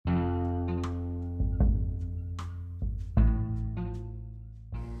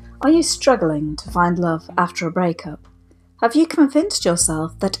Are you struggling to find love after a breakup? Have you convinced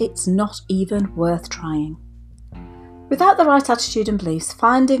yourself that it's not even worth trying? Without the right attitude and beliefs,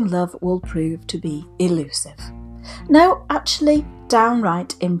 finding love will prove to be elusive. No, actually,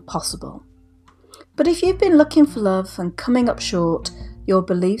 downright impossible. But if you've been looking for love and coming up short, your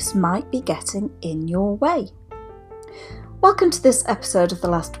beliefs might be getting in your way. Welcome to this episode of the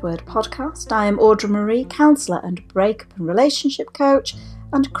Last Word podcast. I am Audra Marie, counsellor and breakup and relationship coach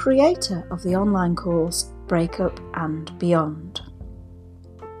and creator of the online course Breakup and Beyond.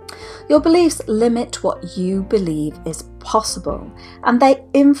 Your beliefs limit what you believe is possible and they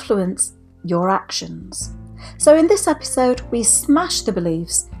influence your actions. So in this episode, we smash the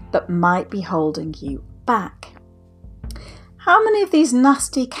beliefs that might be holding you back. How many of these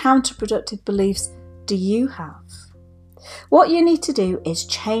nasty counterproductive beliefs do you have? What you need to do is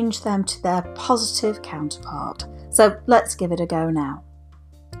change them to their positive counterpart. So let's give it a go now.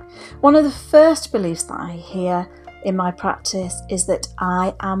 One of the first beliefs that I hear in my practice is that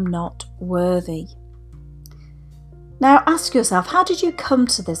I am not worthy. Now ask yourself, how did you come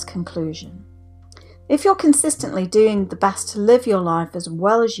to this conclusion? If you're consistently doing the best to live your life as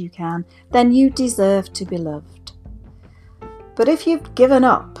well as you can, then you deserve to be loved. But if you've given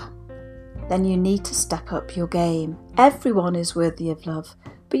up, then you need to step up your game. Everyone is worthy of love,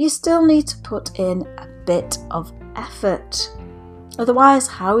 but you still need to put in a bit of effort. Otherwise,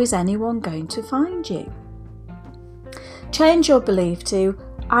 how is anyone going to find you? Change your belief to,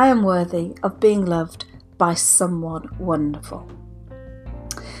 I am worthy of being loved by someone wonderful.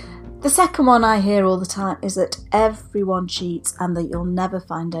 The second one I hear all the time is that everyone cheats and that you'll never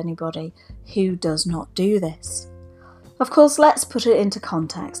find anybody who does not do this. Of course, let's put it into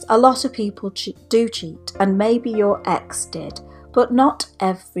context. A lot of people do cheat, and maybe your ex did, but not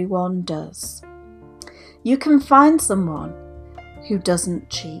everyone does. You can find someone who doesn't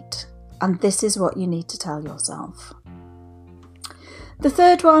cheat, and this is what you need to tell yourself. The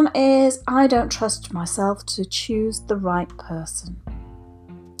third one is, I don't trust myself to choose the right person.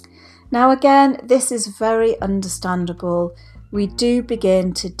 Now again, this is very understandable. We do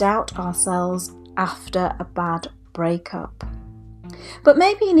begin to doubt ourselves after a bad breakup. But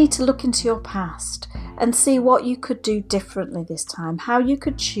maybe you need to look into your past and see what you could do differently this time, how you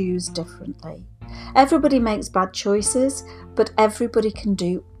could choose differently. Everybody makes bad choices, but everybody can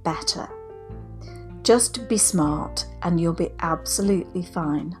do better. Just be smart and you'll be absolutely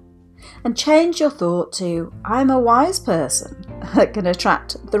fine. And change your thought to, I'm a wise person that can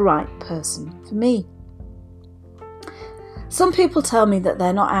attract the right person for me. Some people tell me that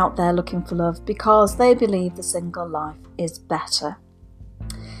they're not out there looking for love because they believe the single life is better.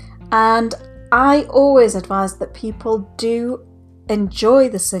 And I always advise that people do enjoy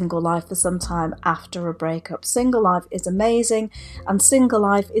the single life for some time after a breakup. Single life is amazing, and single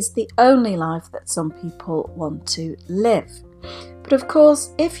life is the only life that some people want to live. But of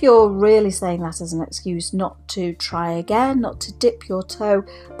course, if you're really saying that as an excuse not to try again, not to dip your toe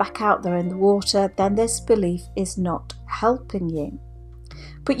back out there in the water, then this belief is not helping you.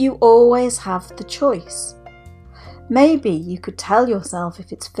 But you always have the choice. Maybe you could tell yourself,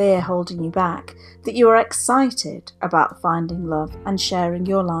 if it's fear holding you back, that you are excited about finding love and sharing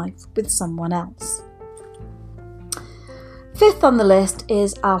your life with someone else. Fifth on the list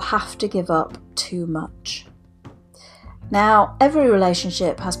is, I'll have to give up too much. Now, every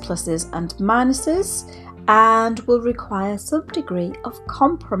relationship has pluses and minuses and will require some degree of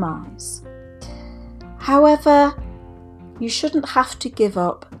compromise. However, you shouldn't have to give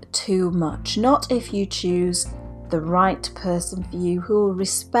up too much, not if you choose the right person for you who will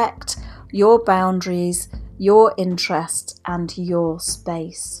respect your boundaries, your interests and your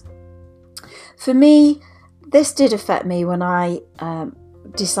space. For me, this did affect me when I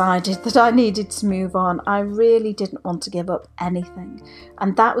decided that I needed to move on. I really didn't want to give up anything,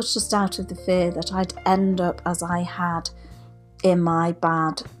 and that was just out of the fear that I'd end up as I had in my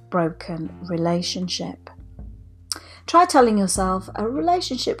bad, broken relationship. Try telling yourself, a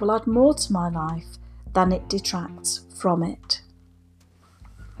relationship will add more to my life than it detracts from it.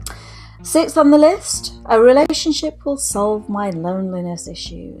 Sixth on the list, a relationship will solve my loneliness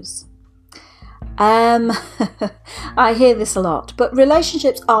issues. I hear this a lot, but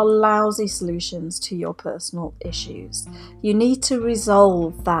relationships are lousy solutions to your personal issues. You need to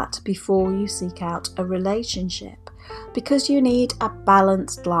resolve that before you seek out a relationship, because you need a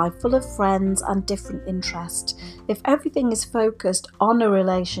balanced life full of friends and different interests. If everything is focused on a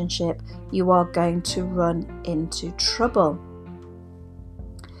relationship, you are going to run into trouble.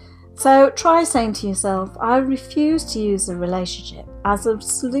 So try saying to yourself, I refuse to use a relationship as a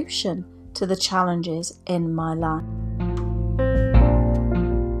solution to the challenges in my life.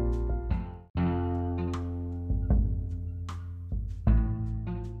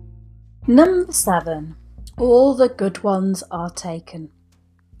 Number 7. All the good ones are taken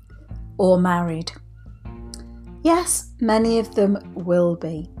or married. Yes, many of them will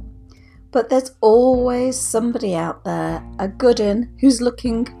be. But there's always somebody out there, a good un, who's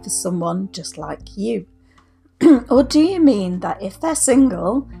looking for someone just like you. Or do you mean that if they're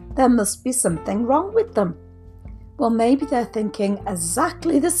single, there must be something wrong with them? Well, maybe they're thinking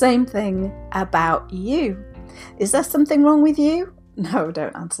exactly the same thing about you. Is there something wrong with you? No,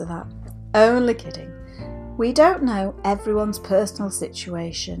 don't answer that. Only kidding. We don't know everyone's personal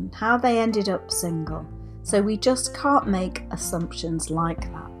situation, how they ended up single, so we just can't make assumptions like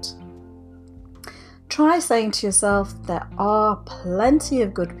that. Try saying to yourself, there are plenty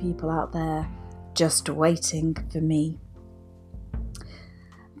of good people out there just waiting for me.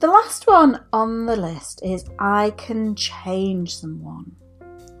 The last one on the list is I can change someone.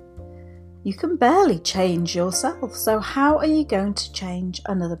 You can barely change yourself, so how are you going to change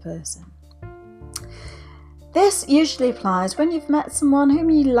another person? This usually applies when you've met someone whom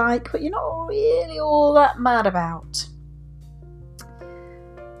you like but you're not really all that mad about.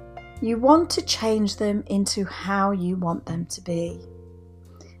 You want to change them into how you want them to be.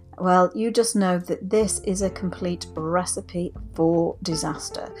 Well, you just know that this is a complete recipe for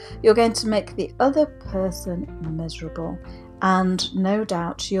disaster. You're going to make the other person miserable and no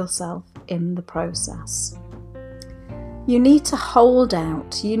doubt yourself in the process. You need to hold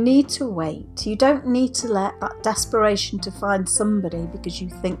out, you need to wait. You don't need to let that desperation to find somebody because you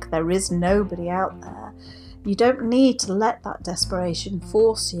think there is nobody out there. You don't need to let that desperation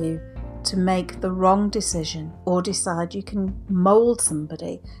force you to make the wrong decision or decide you can mould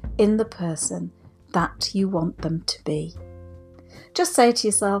somebody in the person that you want them to be. Just say to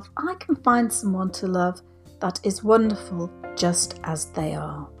yourself, I can find someone to love that is wonderful just as they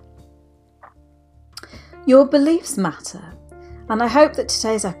are. Your beliefs matter, and I hope that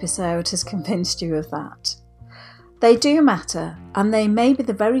today's episode has convinced you of that. They do matter, and they may be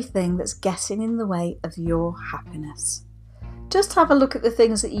the very thing that's getting in the way of your happiness. Just have a look at the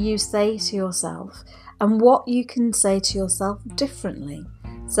things that you say to yourself and what you can say to yourself differently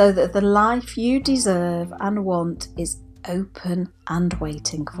so that the life you deserve and want is open and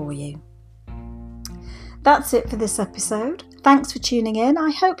waiting for you. That's it for this episode. Thanks for tuning in.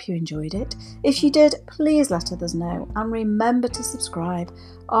 I hope you enjoyed it. If you did, please let others know and remember to subscribe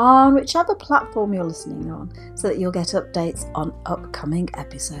on whichever platform you're listening on so that you'll get updates on upcoming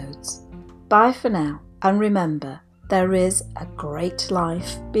episodes. Bye for now, and remember, there is a great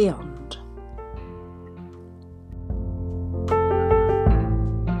life beyond.